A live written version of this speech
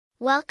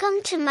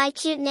Welcome to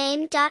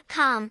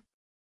mycutename.com.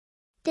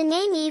 The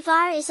name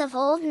Ivar is of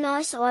Old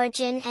Norse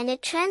origin and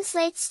it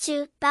translates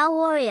to bow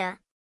warrior.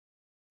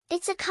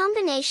 It's a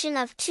combination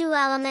of two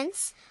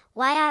elements,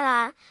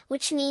 YRR,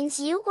 which means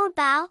you or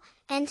bow,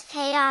 and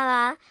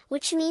ARR,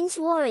 which means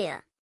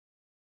warrior.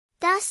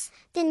 Thus,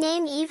 the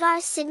name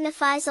Ivar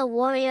signifies a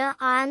warrior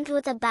armed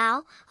with a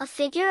bow, a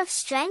figure of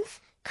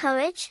strength,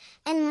 courage,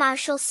 and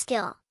martial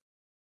skill.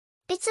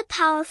 It's a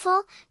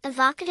powerful,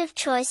 evocative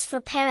choice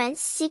for parents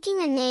seeking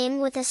a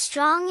name with a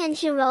strong and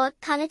heroic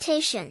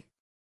connotation.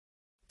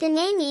 The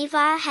name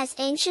Ivar has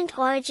ancient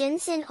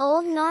origins in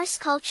Old Norse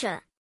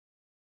culture.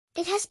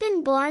 It has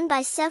been borne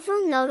by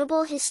several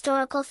notable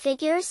historical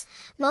figures,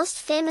 most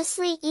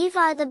famously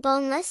Ivar the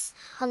Boneless,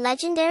 a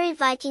legendary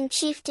Viking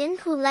chieftain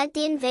who led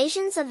the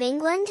invasions of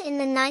England in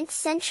the 9th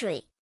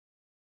century.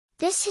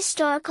 This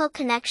historical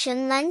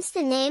connection lends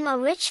the name a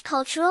rich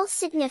cultural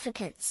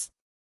significance.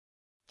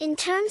 In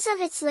terms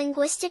of its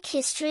linguistic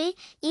history,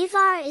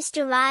 Ivar is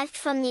derived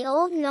from the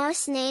Old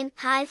Norse name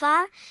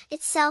Ivar,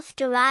 itself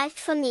derived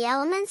from the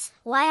elements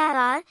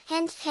YRR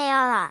and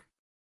ARR.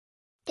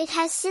 It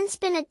has since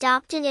been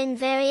adopted in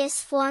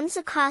various forms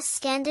across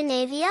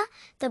Scandinavia,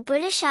 the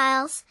British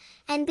Isles,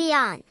 and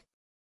beyond.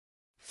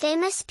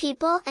 Famous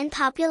people and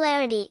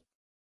popularity.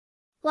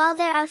 While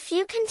there are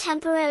few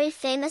contemporary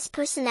famous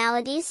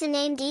personalities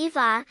named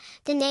Ivar,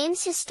 the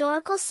name's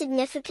historical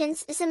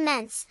significance is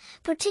immense,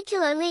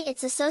 particularly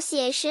its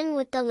association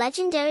with the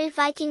legendary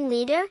Viking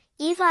leader,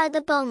 Ivar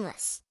the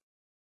Boneless.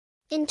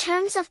 In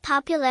terms of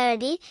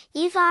popularity,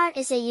 Ivar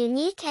is a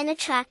unique and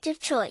attractive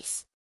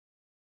choice.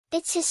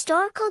 Its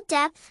historical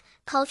depth,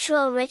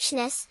 cultural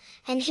richness,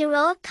 and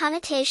heroic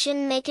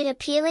connotation make it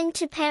appealing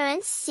to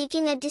parents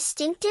seeking a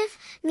distinctive,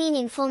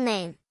 meaningful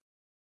name.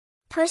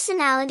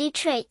 Personality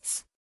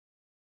traits.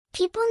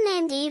 People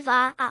named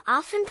Ivar are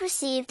often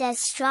perceived as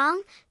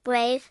strong,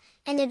 brave,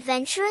 and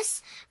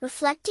adventurous,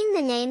 reflecting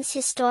the name's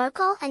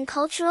historical and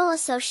cultural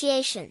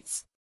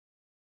associations.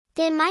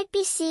 They might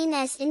be seen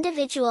as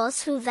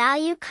individuals who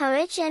value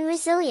courage and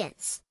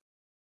resilience.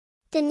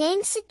 The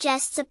name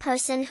suggests a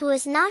person who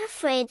is not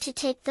afraid to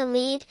take the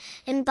lead,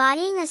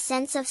 embodying a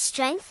sense of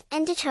strength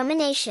and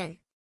determination.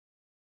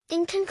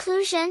 In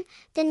conclusion,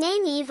 the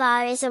name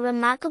Ivar is a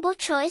remarkable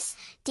choice,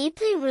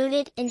 deeply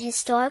rooted in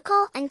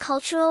historical and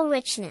cultural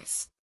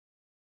richness.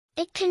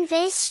 It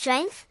conveys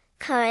strength,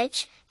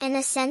 courage, and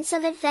a sense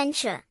of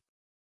adventure.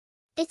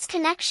 Its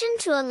connection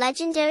to a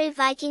legendary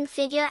Viking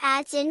figure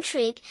adds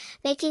intrigue,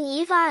 making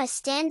Ivar a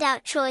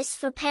standout choice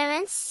for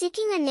parents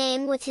seeking a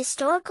name with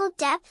historical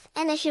depth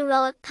and a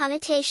heroic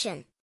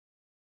connotation.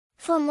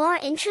 For more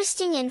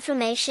interesting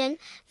information,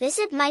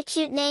 visit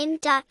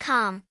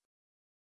mycutename.com.